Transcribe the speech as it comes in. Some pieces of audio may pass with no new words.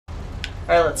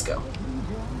Alright, let's go.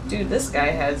 Dude, this guy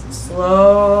has a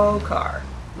slow car.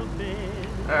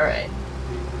 Alright.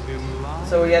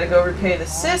 So we gotta go repay the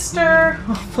sister.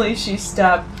 Hopefully she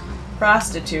stopped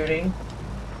prostituting.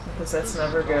 Because that's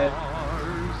never good.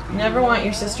 You never want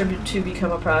your sister to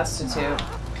become a prostitute.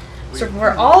 So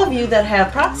for all of you that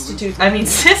have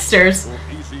sisters,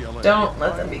 don't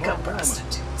let them become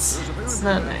prostitutes. It's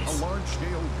not nice.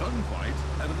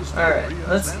 Alright,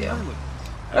 let's go.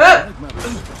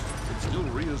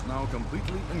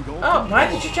 Oh, why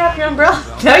did you drop your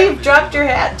umbrella? Now you've dropped your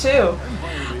hat too.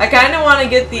 I kind of want to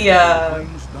get the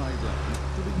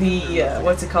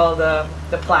what's it called? The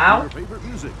plow?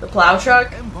 The plow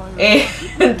truck?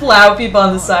 And plow people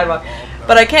on the sidewalk.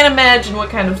 But I can't imagine what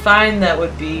kind of fine that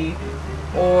would be.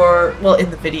 Or, well, in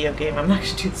the video game. I'm not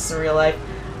going to do this in real life.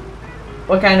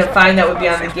 What kind of fine that would be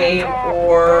on the game,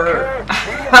 or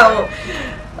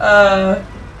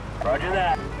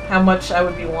how much I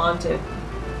would be wanted.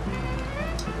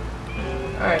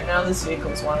 Alright, now this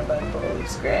vehicle's wanted by the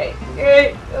police. Great.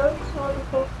 Great. That's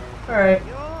wonderful. Alright.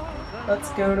 Let's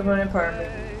go to my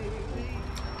apartment.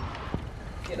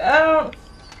 Get out.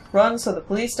 Run so the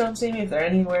police don't see me if they're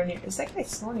anywhere near. Is that guy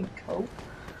snorting coke?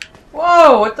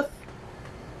 Whoa, what the...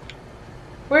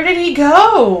 Where did he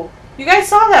go? You guys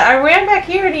saw that. I ran back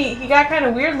here and he got kind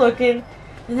of weird looking.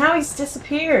 And now he's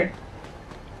disappeared.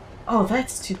 Oh,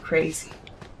 that's too crazy.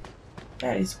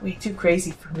 That is way too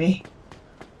crazy for me.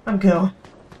 I'm going.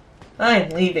 I am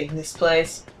leaving this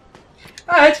place.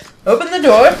 Alright, open the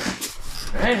door.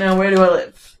 Alright, now where do I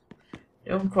live?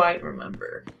 Don't quite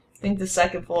remember. I think the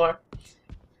second floor.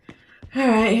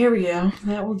 Alright, here we go.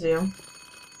 That will do.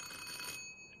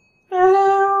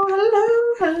 Hello, hello,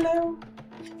 hello.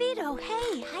 Vito,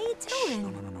 hey, how you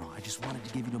doing? No. I just wanted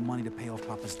to give you the money to pay off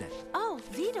Papa's debt. Oh,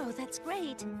 Vito, that's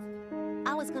great.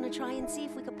 I was gonna try and see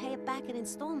if we could pay it back in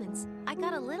installments. I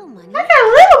got a little money. I got a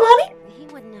little money? He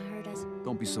wouldn't have hurt us.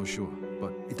 Don't be so sure,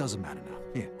 but it doesn't matter now.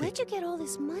 Here. Where'd you get all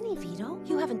this money, Vito?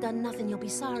 You haven't done nothing you'll be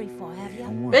sorry for, have you?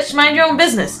 Bitch, mind your own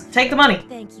business. Take the money.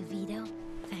 Thank you, Vito.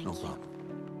 Thank No you. problem.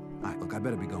 Alright, look, I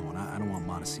better be going. I don't want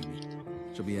Ma to see me.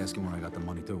 She'll be asking where I got the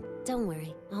money, too. Don't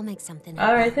worry, I'll make something.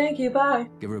 Alright, thank you, bye.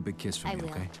 Give her a big kiss from I me, will.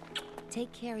 okay?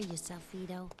 Take care of yourself,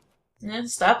 Vito. Yeah,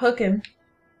 stop hooking.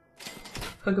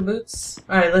 Hooker boots.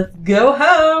 Alright, let's go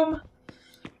home.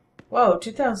 Whoa,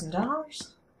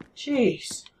 $2,000?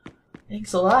 Jeez.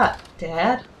 Thanks a lot,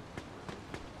 Dad.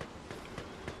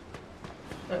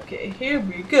 Okay, here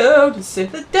we go to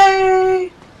save the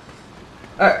day.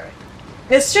 Alright.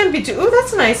 This shouldn't be too... Ooh,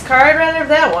 that's a nice car. I'd rather have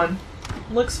that one.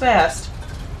 Looks fast.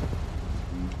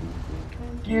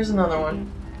 Here's another one.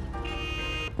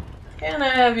 Can I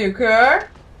have your car?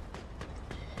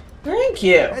 Thank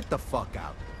you. Get the fuck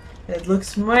out. It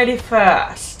looks mighty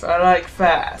fast. I like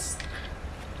fast.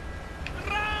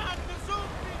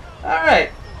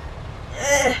 Alright.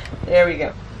 There we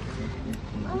go.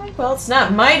 Alright, well, it's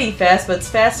not mighty fast, but it's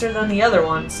faster than the other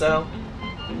one, so...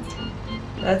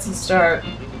 That's a start.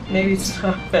 Maybe it's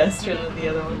not faster than the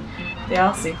other one. They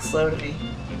all seem slow to me.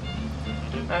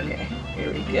 Okay,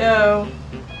 here we go.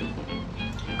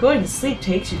 Going to sleep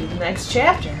takes you to the next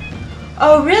chapter.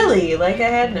 Oh, really? Like I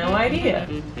had no idea.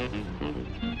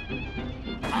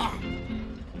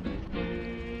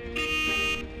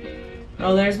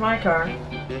 Oh, there's my car.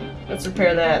 Let's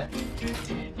repair that.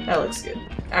 That looks good.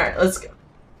 Alright, let's go.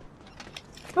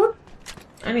 Whoop.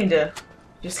 I need to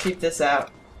just keep this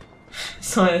out.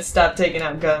 So I stop taking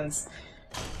out guns.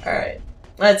 Alright,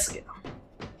 let's go.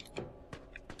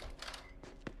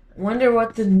 I wonder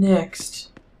what the next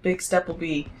big step will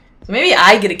be. So maybe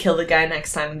I get to kill the guy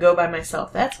next time and go by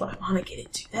myself. That's what I want to get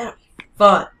into. That'll be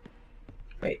fun.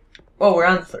 Wait. Oh, we're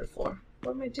on the 3rd floor.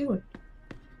 What am I doing?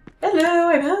 Hello,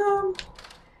 I'm home.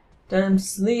 Time to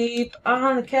sleep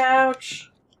on the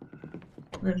couch.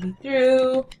 Let me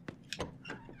through.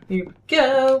 Here we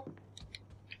go.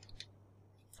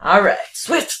 Alright,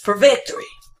 switch for victory.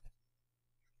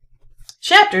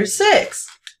 Chapter 6.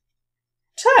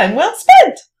 Time well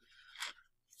spent.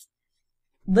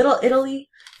 Little Italy,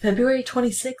 February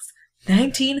 26th,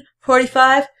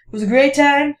 1945. It was a great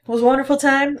time. It was a wonderful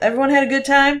time. Everyone had a good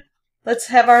time. Let's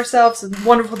have ourselves a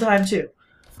wonderful time too.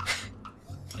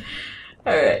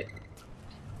 Alright.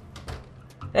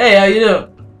 Hey, how you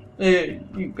doing? Hey,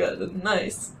 you got a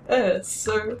nice ass,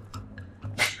 sir.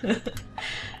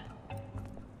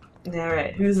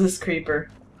 Alright, who's this creeper?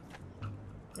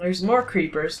 There's more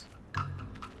creepers.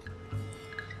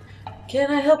 Can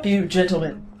I help you,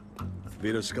 gentlemen?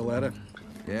 Vito Scaletta?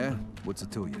 Yeah? What's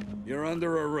it to you? You're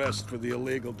under arrest for the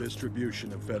illegal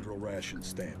distribution of federal ration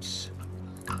stamps.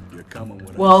 You're coming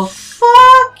with Well, us.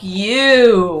 fuck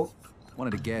you! One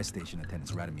of the gas station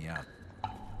attendants ratted me out.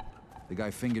 The guy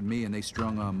fingered me and they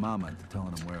strung on Mama into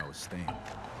telling him where I was staying.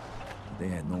 They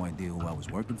had no idea who I was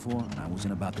working for, and I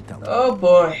wasn't about to tell them. Oh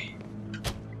boy.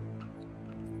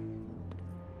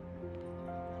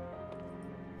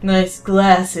 Nice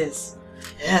glasses,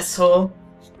 asshole.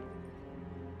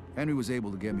 Henry was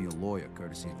able to get me a lawyer,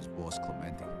 courtesy of his boss,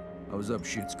 Clemente. I was up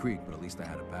Shit's Creek, but at least I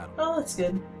had a battle. Oh, that's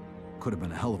good. Could have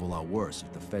been a hell of a lot worse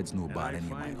if the feds knew about any of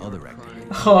my other activities.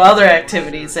 Oh, other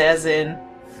activities, as in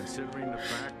Considering the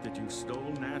fact that you stole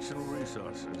national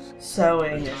resources,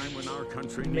 sewing a time when our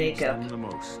country needs makeup. them the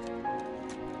most.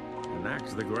 An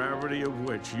act the gravity of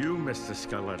which you, Mr.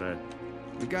 Scaletta.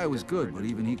 The guy was good, but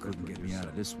even he couldn't get me out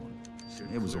of this one.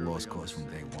 It was a lost cause from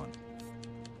day one.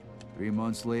 3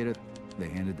 months later, they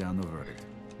handed down the verdict.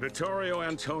 Vittorio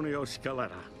Antonio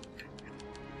Scaletta,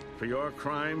 for your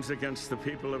crimes against the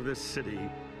people of this city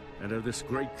and of this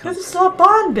great This country, is a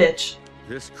Bond bitch.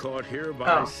 this court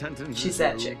hereby Oh, sentences she's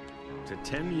that you chick. to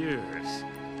 10 years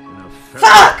in a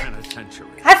Fuck! federal penitentiary.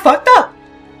 I fucked up!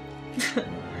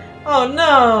 Oh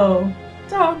no!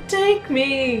 Don't take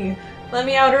me! Let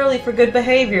me out early for good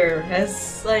behavior.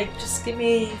 As, like, just give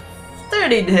me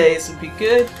 30 days would be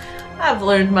good. I've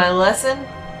learned my lesson.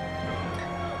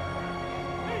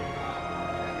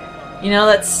 You know,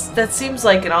 that seems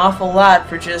like an awful lot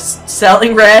for just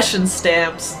selling ration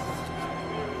stamps.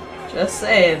 Just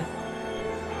saying.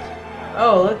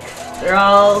 Oh, look. They're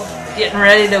all getting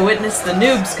ready to witness the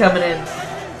noobs coming in.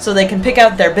 So they can pick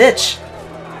out their bitch.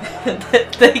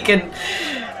 That they can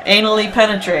anally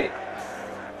penetrate.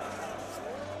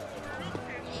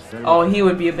 Oh, he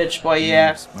would be a bitch boy,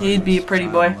 yeah. He'd be a pretty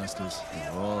boy.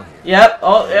 Yep.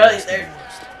 Oh, yeah, they're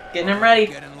getting him ready.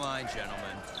 Get in line, gentlemen.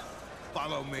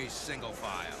 Follow me single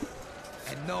file.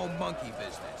 And no monkey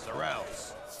business, or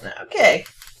else. Okay.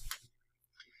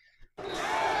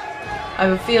 I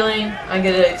have a feeling I'm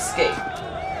gonna escape.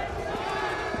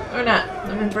 Or not.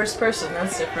 I'm in first person.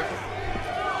 That's different.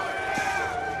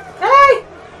 Hey!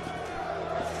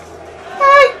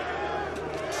 Hey!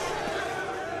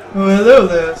 Oh, hello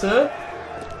there, sir.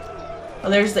 Oh,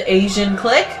 there's the Asian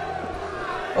clique.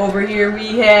 Over here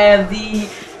we have the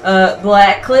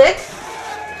black clique.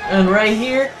 And right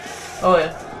here, oh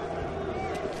yeah,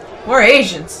 more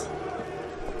Asians.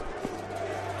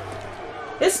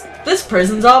 This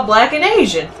prison's all black and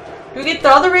Asian. Do we get the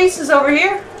other races over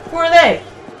here? Who are they?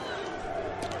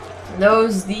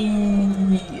 Those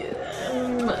the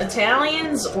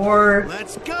Italians or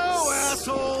Let's go,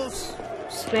 assholes!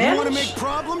 Spanish? You want to make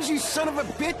problems, you son of a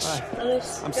bitch?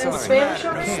 I'm sorry. Spanish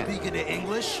over here? Speaking of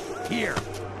English, here,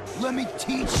 let me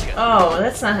teach you. Oh,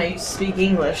 that's not how you speak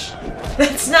English.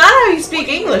 That's not how you speak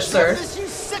English, sir. This, you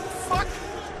sick fuck!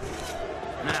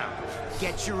 Now,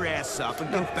 get your ass up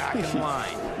and get back in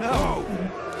line. No!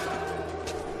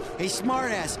 Hey,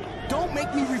 smartass, don't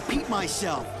make me repeat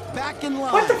myself. Back in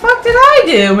line. What the fuck did I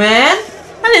do, man?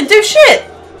 I didn't do shit.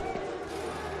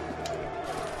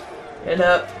 Get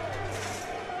up.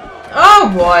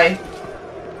 Oh boy.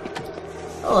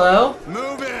 Hello.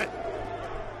 Move it!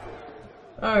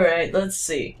 Alright, let's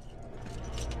see.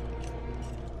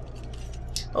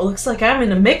 Oh, looks like I'm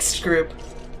in a mixed group.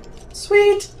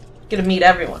 Sweet. Gonna meet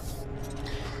everyone.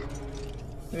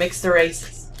 Mix the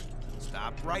races.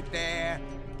 Stop right there.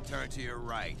 Turn to your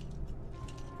right.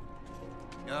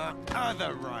 Your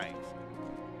other right.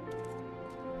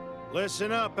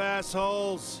 Listen up,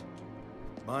 assholes.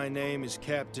 My name is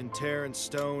Captain Terrence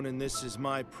Stone, and this is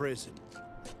my prison.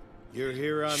 You're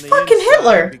here on the Fucking inside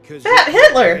Hitler! because Fat you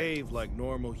Hitler! behave like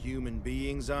normal human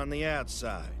beings on the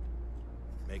outside.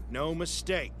 Make no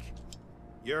mistake.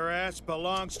 Your ass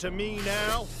belongs to me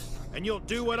now, and you'll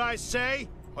do what I say,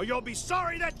 or you'll be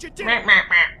sorry that you did it.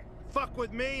 Fuck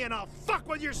with me, and I'll fuck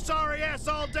with your sorry ass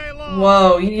all day long.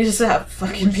 Whoa, you need to stop You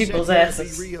fucking were people's sent here to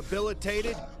asses. Be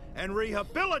rehabilitated, and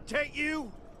rehabilitate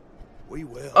you. We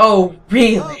will. Oh,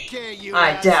 really? Okay, you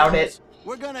I doubt assholes. it.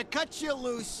 We're gonna cut you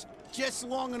loose just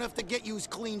long enough to get you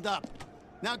cleaned up.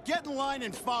 Now get in line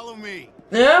and follow me.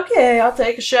 Okay, I'll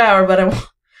take a shower, but I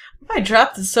might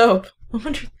drop the soap. I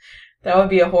wonder, that would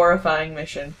be a horrifying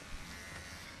mission.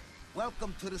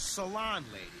 Welcome to the salon,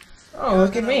 ladies. Oh, You're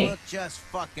look at gonna me. Look just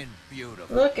fucking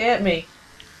beautiful. Look at me.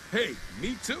 Hey,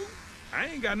 me too? I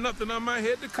ain't got nothing on my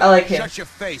head to I cut. like him. Shut your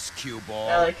face, cue ball.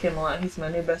 I like him a lot. He's my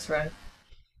new best friend.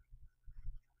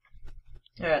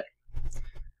 Alright.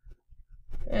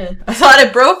 I thought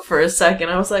it broke for a second.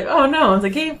 I was like, oh no, the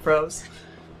game froze.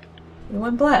 It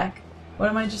went black. What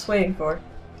am I just waiting for?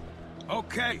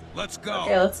 Okay, let's go.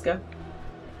 Okay, let's go.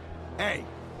 Hey,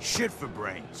 shit for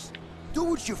brains. Do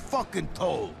what you're fucking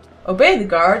told. Obey the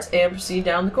guards and proceed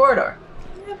down the corridor.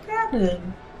 No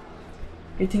problem.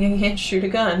 Good thing I can't shoot a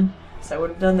gun, because I would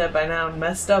have done that by now and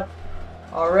messed up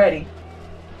already.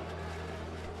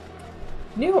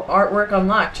 New artwork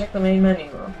unlocked. Check the main menu.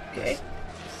 Okay.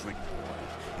 Freak boy.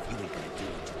 If you ain't gonna do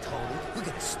what you're told, we're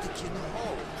gonna stick you in the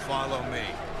hole. Follow me.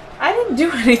 I didn't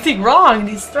do anything wrong and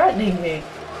he's threatening me.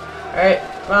 Alright,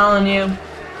 following you.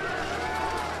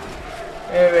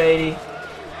 Alrighty.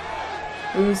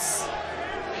 Who's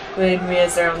claimed me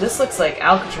as their own? This looks like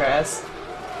Alcatraz.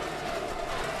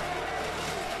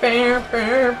 Bam,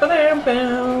 bam, ba-dam,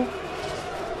 bam.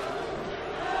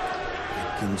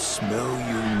 I can smell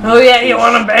you. Oh yeah, you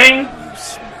wanna bang? You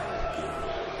smell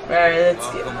good. Alright, let's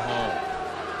get Welcome home.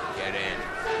 Get in.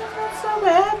 Not so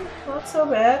bad. Not so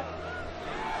bad.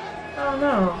 Oh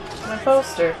no, my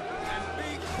poster.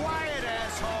 Be quiet,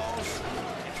 assholes.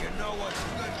 If you know what's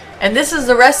good. And this is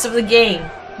the rest of the game.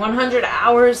 100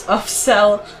 hours of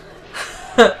cell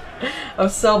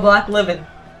block living.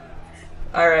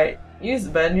 Alright, use the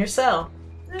bed in your cell.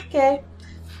 Okay.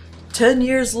 10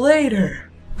 years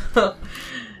later. What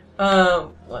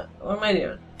am I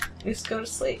doing? Just go to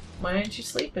sleep. Why aren't you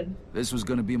sleeping? This was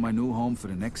gonna be my new home for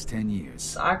the next 10 years.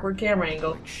 It's awkward camera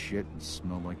angle. Like shit and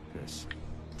smell like piss.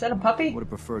 Is that a puppy? Would have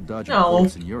preferred dodging No,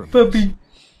 bullets in Europe. puppy.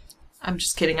 I'm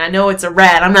just kidding. I know it's a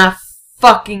rat. I'm not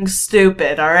fucking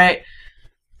stupid, alright?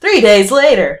 3 days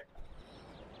later.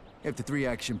 After 3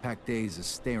 action-packed days of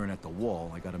staring at the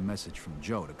wall, I got a message from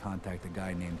Joe to contact a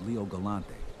guy named Leo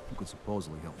Galante, who could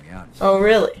supposedly help me out. Oh,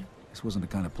 really? This wasn't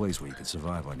the kind of place where you could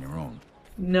survive on your own.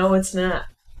 No, it's not.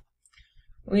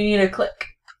 We need a click.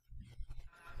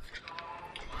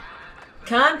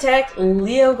 Contact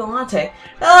Leo Galante.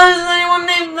 Hello, is anyone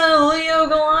named Leo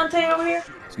Galante over here?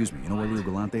 Excuse me, you know where Leo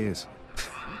Galante is?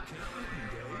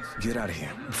 Get out of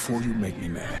here before you make me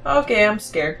mad. Okay, I'm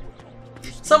scared.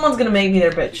 Someone's gonna make me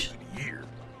their bitch. Year.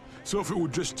 So if it were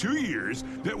just 2 years,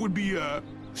 that would be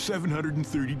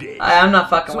 730 days. I'm not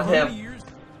fucking with him.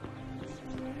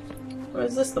 What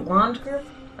is this, the blonde girl?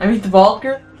 I mean the bald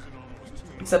girl?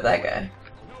 Except that guy.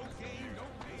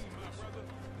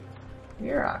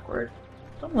 You're awkward.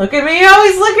 Don't look at me, you're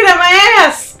always looking at my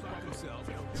ass!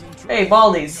 Hey,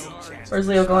 baldies. Where's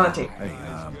Leo Galante? Hey,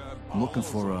 I'm looking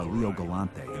for Leo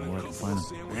Galante. You know where I can find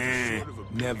him?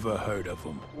 Never heard of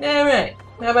him. Alright,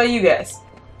 how about you guys?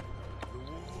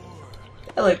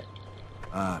 Hey, look.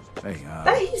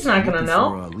 Hey, He's not gonna looking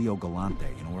know. For, Leo Galante.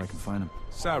 You know where I can find him?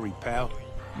 Sorry, pal.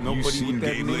 You Nobody seen with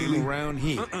that Gabe name lately? around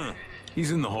here.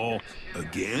 He's in the hall.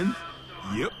 Again?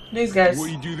 Yep. These guys. What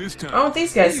do you do this time? I want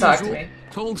these guys to talk to me.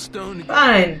 Told Stone to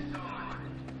Fine.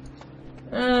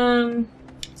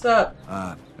 What's up?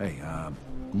 Hey, I'm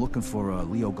looking for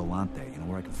Leo Galante. You know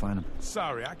where I can find him?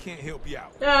 Sorry, I can't help you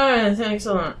out. Alright, thanks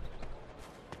a lot.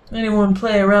 Anyone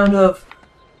play a round of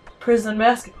prison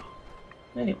basketball?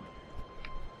 Anyone?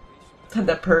 Thought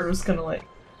that bird was gonna, like,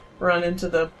 run into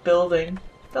the building.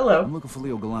 Hello. I'm looking for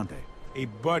Leo Galante. Hey,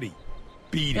 buddy.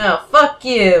 Beat it. Oh, fuck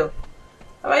you!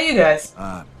 How about you guys?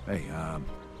 Hey, I'm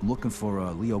looking for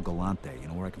Leo Galante. You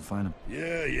know where I can find him?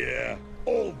 Yeah.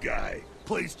 Old guy.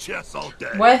 Plays chess all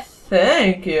day. Why,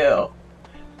 thank you.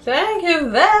 Thank you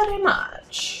very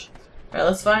much. Alright,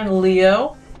 let's find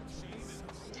Leo.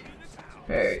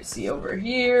 Where is he over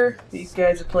here? These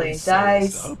guys are playing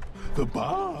dice. The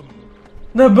bomb.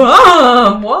 The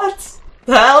bomb! What?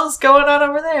 The hell is going on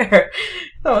over there?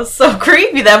 That was so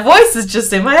creepy. That voice is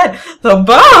just in my head. The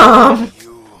bomb!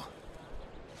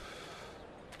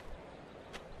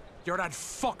 You're that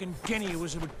fucking guinea who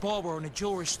was with Barbara in a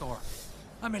jewelry store.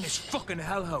 I'm in this fucking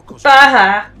hellhole cause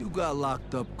Baha. You got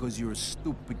locked up because you're a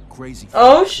stupid, crazy...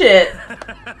 Oh, shit.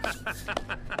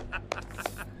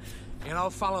 You know,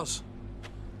 fellas,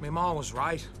 my mom was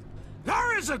right.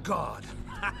 There is a God!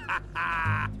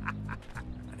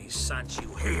 And he sent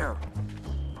you here,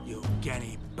 you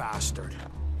guinea bastard.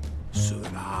 So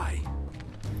that I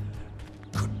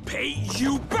could pay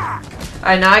you back!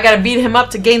 Alright, now I gotta beat him up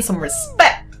to gain some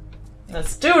respect.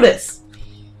 Let's do this.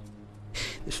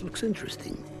 This looks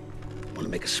interesting. Want to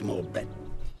make a small bet?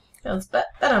 Yeah, let's bet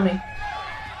on me.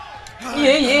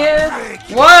 Yeah.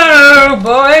 Whoa,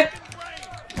 boy.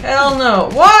 Hell no.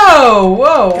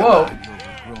 Whoa.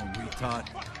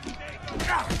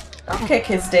 Don't kick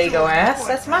his Dago ass.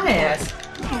 That's my ass.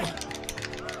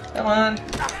 Come on.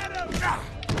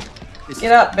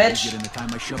 Get up, bitch.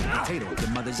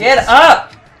 Get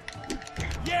up.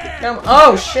 Come.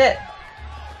 Oh shit.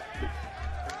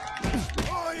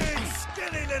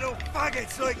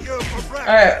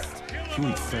 Alright. You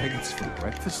eat faggots for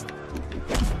breakfast?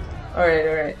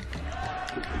 Alright.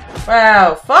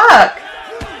 Wow, fuck!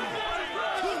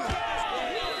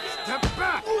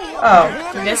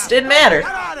 Oh, I guess it didn't matter.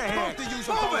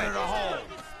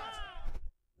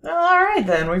 Well, alright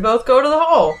then, we both go to the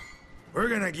hole. We're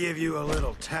gonna give you a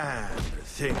little time to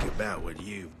think about what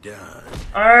you've done.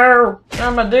 Oh,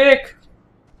 I'm a dick.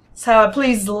 That's how I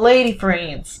please the lady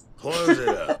friends. Close it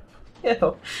up.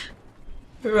 Ew.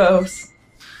 Gross.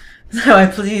 That's how I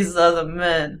please other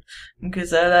men.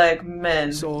 Because I like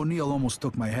men. So O'Neill almost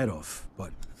took my head off,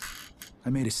 but I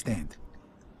made a stand.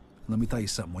 Let me tell you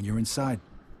something, when you're inside,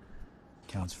 it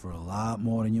counts for a lot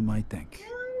more than you might think.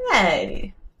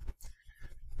 Hey.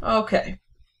 Okay.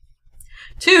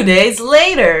 2 days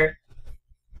later.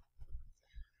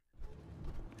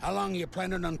 How long are you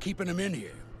planning on keeping him in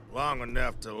here? Long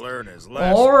enough to learn his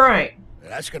lesson. Alright.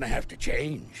 That's gonna have to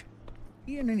change.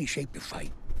 He in any shape to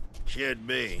fight? Should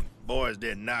be. Boys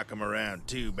didn't knock him around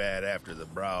too bad after the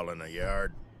brawl in the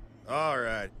yard.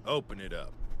 Alright, open it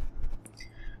up.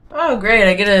 Oh great,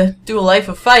 I get to do a life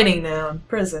of fighting now in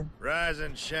prison. Rise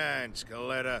and shine,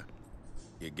 Scaletta.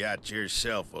 You got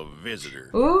yourself a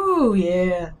visitor. Ooh,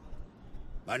 yeah.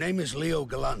 My name is Leo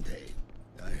Galante.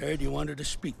 I heard you wanted to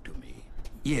speak to me.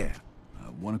 Yeah.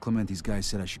 One of Clemente's guys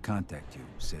said I should contact you.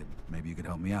 Said maybe you could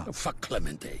help me out. Oh, fuck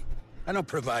Clemente. I don't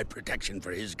provide protection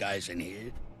for his guys in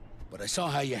here. But I saw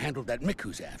how you handled that Mick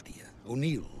who's after you,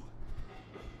 O'Neill.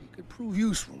 He could prove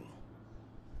useful.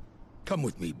 Come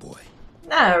with me, boy.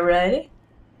 Alrighty.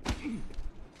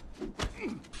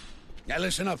 Now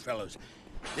listen up, fellas.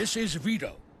 This is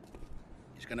Vito.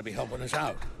 He's gonna be helping us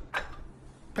out.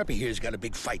 Peppy here's got a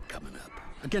big fight coming up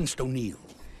against O'Neill.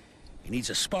 He needs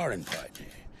a sparring partner.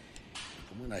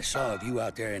 From what I saw of you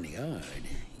out there in the yard,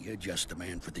 you're just the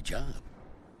man for the job.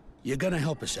 You're gonna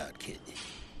help us out, kid.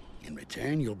 In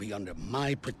return, you'll be under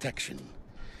my protection.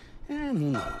 And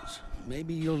who knows,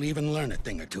 maybe you'll even learn a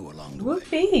thing or two along the way.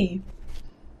 Whoopee.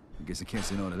 I guess I can't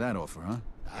say no to that offer, huh?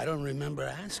 I don't remember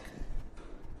asking.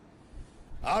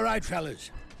 All right,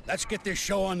 fellas. Let's get this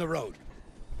show on the road.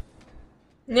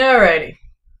 Alrighty.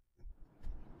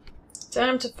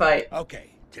 Time to fight.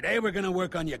 Okay, today we're gonna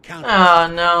work on your counter.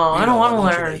 Oh no, I don't want to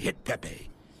learn. Hit Pepe.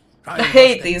 I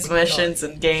hate these missions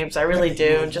and games, I really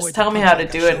do. Just tell me how to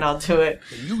do it and I'll do it.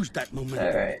 Use that momentum.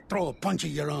 Alright. Throw a punch of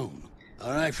your own.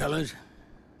 All right, fellas.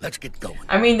 Let's get going.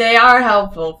 I mean, they are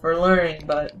helpful for learning,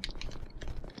 but...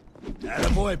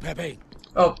 Attaboy, Pepe.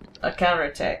 Oh, a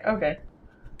counterattack. Okay.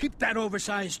 Keep that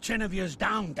oversized chin of yours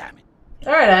down, damn it.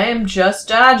 Alright, I am just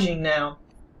dodging now.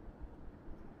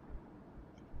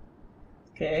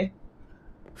 Okay.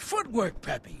 Footwork,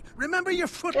 Pepe. Remember your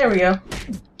footwork. There we go.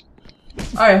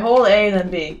 Alright, hold A,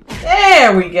 then B.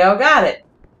 There we go, got it.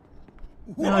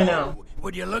 Now I know.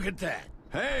 Would you look at that?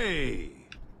 Hey!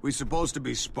 We supposed to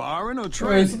be sparring or We're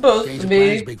training? supposed Change to of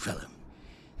plans, be. big fella.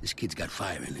 This kid's got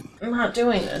fire in him. I'm not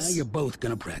doing Now this. you're both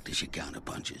gonna practice your counter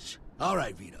punches. All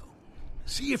right, Vito.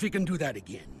 See if you can do that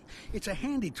again. It's a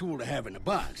handy tool to have in the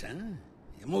box, huh?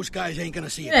 Most guys ain't gonna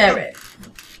see it. Alright.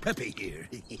 Pepe here.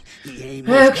 He ain't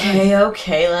most Okay, guys.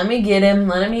 okay, let me get him.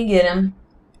 Let me get him.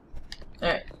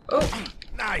 Alright. Oh.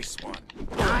 Nice one.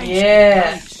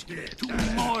 Yeah. Two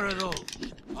more of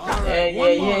those. All Yeah,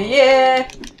 right, yeah.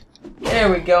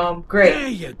 There we go. I'm There great.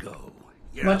 you go.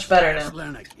 You're Much a better fast now.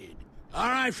 learner, kid. All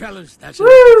right, fellas. That's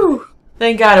Woo!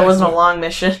 Thank God it wasn't a long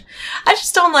mission. I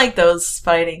just don't like those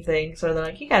fighting things where they're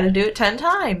like, you gotta do it 10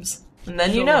 times. And then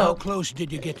you So how know. close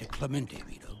did you get to Clemente,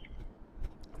 Vito?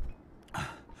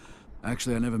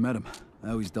 Actually, I never met him. I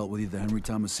always dealt with either Henry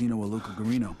Tomasino or Luca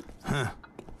Guarino. Huh.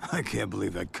 I can't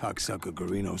believe that cocksucker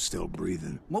Guarino's still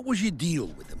breathing. What was your deal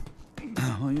with him?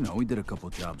 Well, you know, we did a couple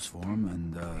jobs for him,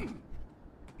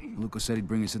 and, Luca said he'd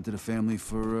bring us into the family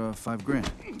for, $5 grand.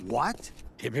 What?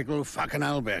 Typical fucking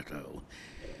Alberto.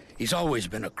 He's always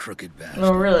been a crooked bastard.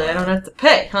 Oh, really? I don't have to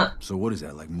pay, huh? So what is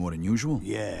that, like more than usual?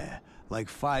 Yeah, like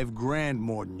 $5 grand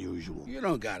more than usual. You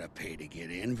don't gotta pay to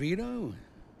get in, Vito.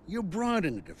 You're brought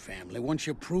into the family once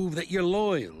you prove that you're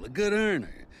loyal, a good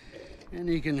earner. And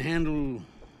you can handle,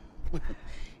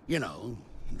 you know,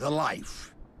 the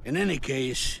life. In any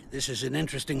case, this is an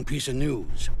interesting piece of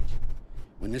news.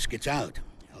 When this gets out,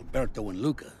 Alberto and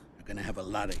Luca are gonna have a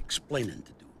lot of explaining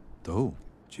to do. To who?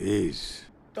 Jeez.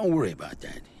 Don't worry about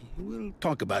that. We'll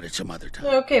talk about it some other time.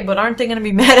 Okay, but aren't they gonna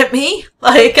be mad at me?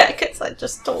 Like, I guess I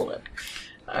just told it.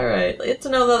 Alright, get to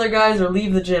know the other guys or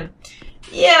leave the gym.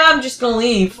 Yeah, I'm just gonna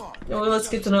leave. Well, let's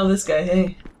get to know this guy.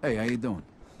 Hey. Hey, how you doing?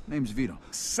 Name's Vito.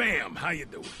 Sam, how you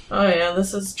doing? Oh yeah,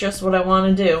 this is just what I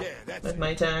want to do with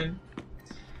my time.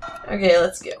 Okay,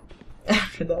 let's go.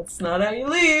 After that's not how you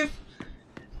leave.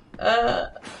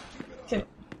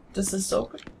 Does this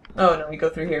open? Oh no, we go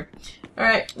through here.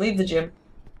 Alright, leave the gym.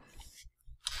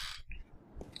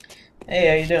 Hey,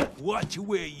 how you doing? Watch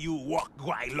where you walk,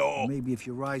 Guaylo. Maybe if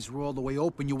your eyes were all the way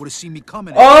open, you would have seen me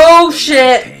coming. Oh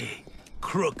shit! Hey,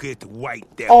 crooked white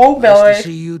devil. Oh boy. Nice to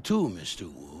see you too, Mr.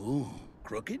 Wu.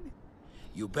 crooked.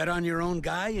 You bet on your own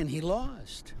guy and he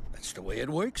lost. That's the way it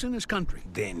works in this country.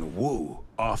 Then Wu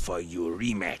offer you a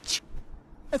rematch.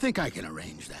 I think I can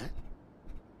arrange that.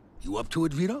 You up to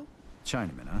it, Vito?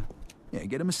 Chinaman, huh? Yeah,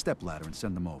 get him a stepladder and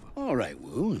send him over. All right,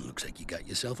 Wu. It looks like you got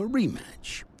yourself a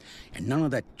rematch. And none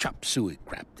of that chop suey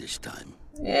crap this time.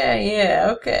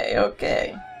 Yeah,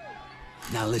 okay.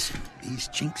 Now listen, these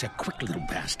chinks are quick little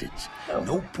bastards.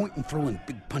 No point in throwing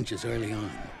big punches early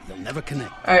on. You'll never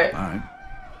connect. Alright.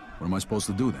 What am I supposed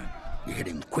to do then? You hit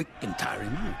him quick and tire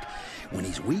him out. When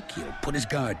he's weak, he'll put his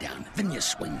guard down. Then you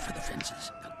swing for the fences.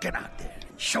 Now get out there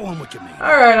and show him what you made.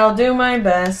 Alright, I'll do my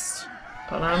best.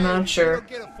 But I'm not sure. You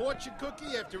get a fortune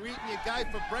cookie after eating your guy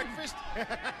for breakfast?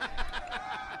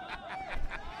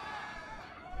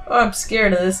 Oh, I'm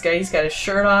scared of this guy. He's got his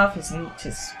shirt off.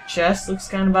 His chest looks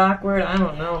kind of awkward. I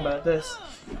don't know about this.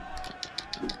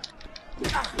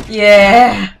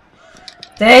 Yeah!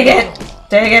 Take it!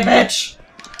 Take it, bitch!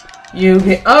 You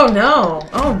get. Oh no!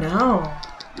 Oh no!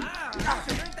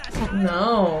 Oh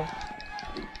no!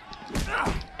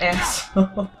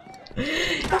 Asshole.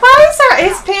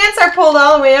 His pants are pulled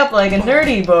all the way up like a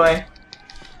nerdy boy.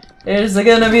 Is there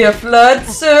gonna be a flood,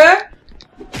 sir?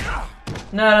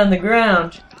 Not on the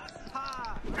ground.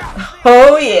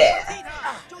 Oh yeah!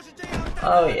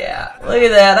 Oh yeah! Look at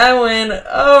that! I win!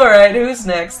 Alright, who's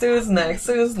next? Who's next?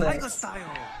 Who's next?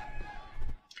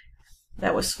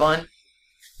 That was fun.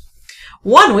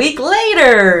 1 week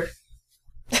later!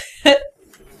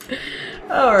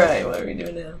 Alright, what are we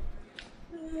doing now?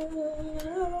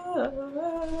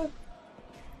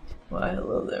 Why,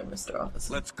 hello there, Mr.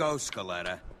 Officer. Let's go,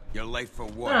 Scaletta. You're late for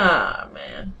work. Ah,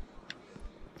 man.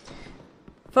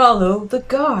 Follow the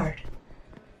guard.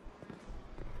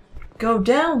 Go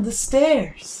down the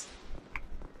stairs.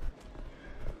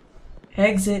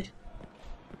 Exit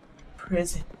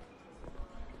prison.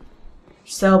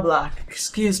 Cell block.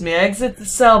 Excuse me. Exit the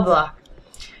cell block.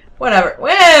 Whatever.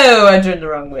 Whoa! I turned the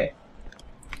wrong way.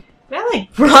 Can I,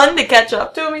 like, run to catch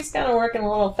up to him? He's kind of working a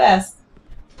little fast.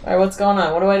 Alright, what's going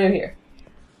on? What do I do here?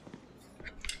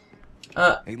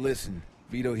 Hey, listen.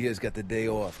 Vito here's got the day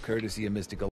off, courtesy of Mr.